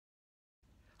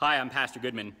Hi, I'm Pastor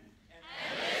Goodman. And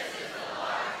this is the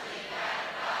Largely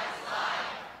Catechized Life.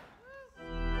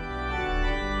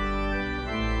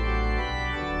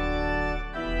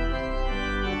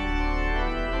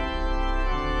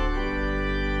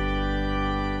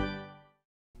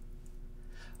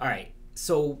 All right,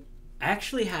 so I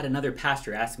actually had another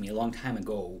pastor ask me a long time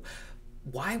ago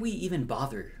why we even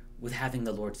bother with having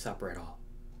the Lord's Supper at all.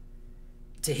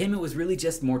 To him, it was really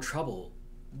just more trouble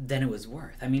than it was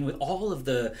worth. I mean, with all of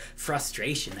the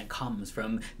frustration that comes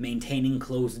from maintaining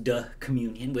closed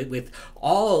communion, with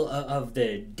all of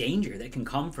the danger that can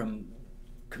come from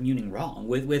communing wrong,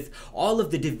 with all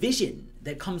of the division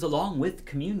that comes along with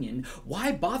communion,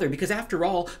 why bother? Because after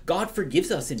all, God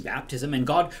forgives us in baptism, and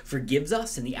God forgives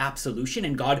us in the absolution,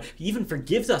 and God even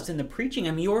forgives us in the preaching.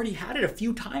 I mean, you already had it a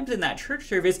few times in that church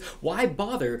service. Why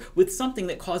bother with something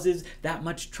that causes that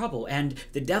much trouble? And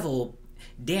the devil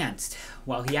danced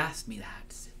while he asked me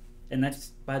that. And that's,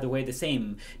 by the way, the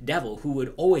same devil who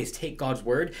would always take God's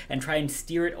word and try and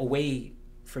steer it away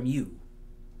from you,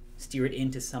 steer it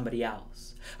into somebody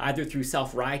else. Either through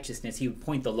self-righteousness, he would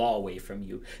point the law away from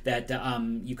you, that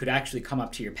you could actually come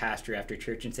up to your pastor after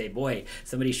church and say, boy,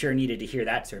 somebody sure needed to hear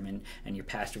that sermon, and your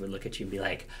pastor would look at you and be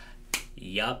like,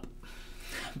 yup.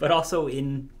 But also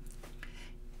in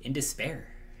despair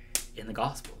in the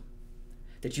gospel,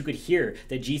 that you could hear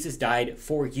that Jesus died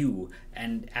for you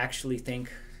and actually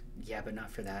think, yeah, but not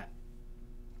for that,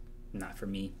 not for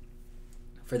me,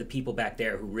 for the people back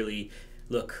there who really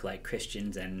look like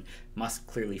Christians and must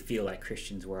clearly feel like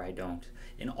Christians where I don't.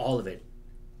 In all of it,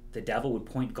 the devil would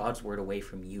point God's word away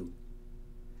from you.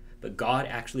 But God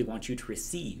actually wants you to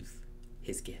receive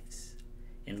his gifts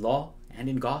in law and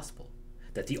in gospel,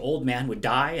 that the old man would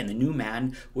die and the new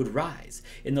man would rise.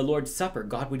 In the Lord's Supper,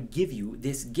 God would give you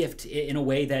this gift in a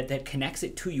way that connects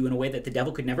it to you, in a way that the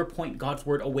devil could never point God's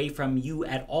word away from you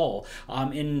at all.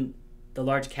 In the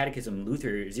Large Catechism,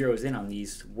 Luther zeroes in on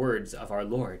these words of our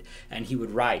Lord, and he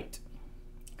would write,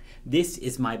 "This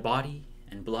is my body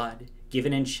and blood,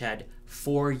 given and shed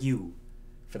for you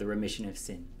for the remission of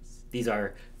sins." These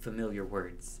are familiar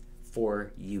words,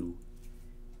 for you,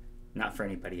 not for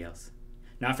anybody else.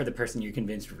 Not for the person you're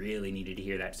convinced really needed to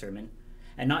hear that sermon,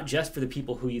 and not just for the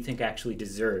people who you think actually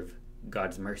deserve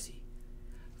God's mercy.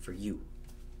 For you.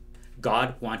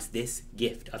 God wants this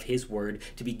gift of his word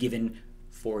to be given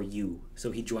for you. So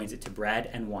he joins it to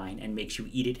bread and wine and makes you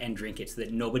eat it and drink it so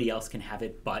that nobody else can have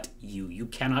it but you. You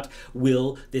cannot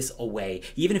will this away.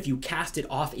 Even if you cast it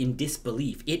off in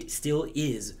disbelief, it still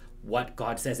is what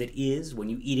God says it is when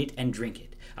you eat it and drink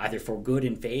it, either for good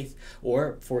in faith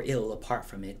or for ill apart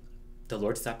from it. The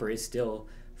Lord's Supper is still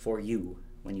for you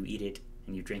when you eat it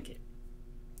and you drink it.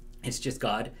 It's just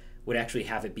God would actually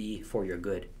have it be for your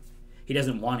good. He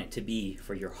doesn't want it to be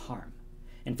for your harm.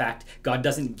 In fact, God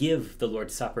doesn't give the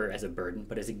Lord's Supper as a burden,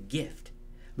 but as a gift.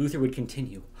 Luther would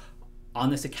continue, "On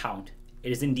this account,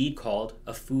 it is indeed called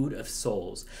a food of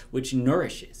souls, which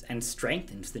nourishes and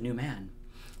strengthens the new man.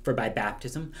 For by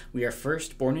baptism we are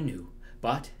first born anew,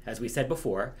 but, as we said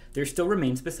before, there still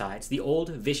remains besides the old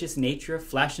vicious nature of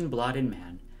flesh and blood in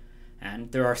man.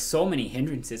 And there are so many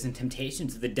hindrances and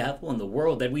temptations of the devil and the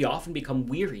world that we often become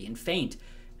weary and faint,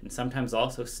 and sometimes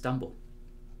also stumble.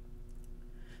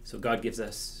 So God gives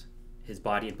us his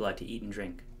body and blood to eat and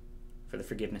drink for the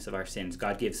forgiveness of our sins.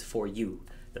 God gives for you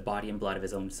the body and blood of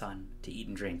his own Son to eat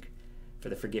and drink for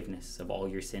the forgiveness of all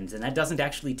your sins. And that doesn't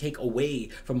actually take away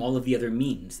from all of the other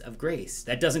means of grace.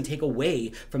 That doesn't take away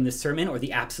from the sermon or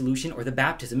the absolution or the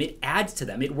baptism. It adds to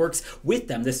them. It works with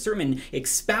them. The sermon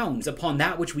expounds upon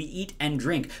that which we eat and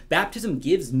drink. Baptism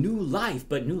gives new life,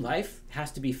 but new life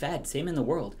has to be fed. Same in the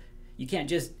world. You can't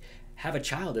just have a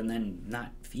child and then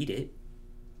not feed it.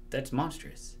 That's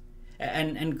monstrous.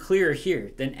 And clearer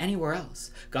here than anywhere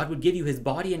else. God would give you his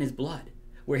body and his blood,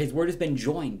 where his word has been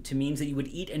joined to means that you would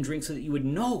eat and drink so that you would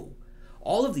know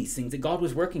all of these things that God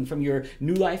was working from your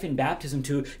new life in baptism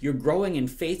to your growing in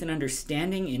faith and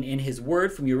understanding in his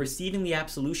word, from your receiving the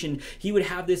absolution. He would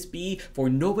have this be for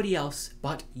nobody else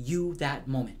but you that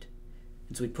moment.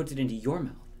 And so he puts it into your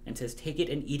mouth and says, take it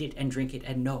and eat it and drink it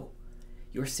and know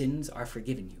your sins are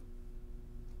forgiven you.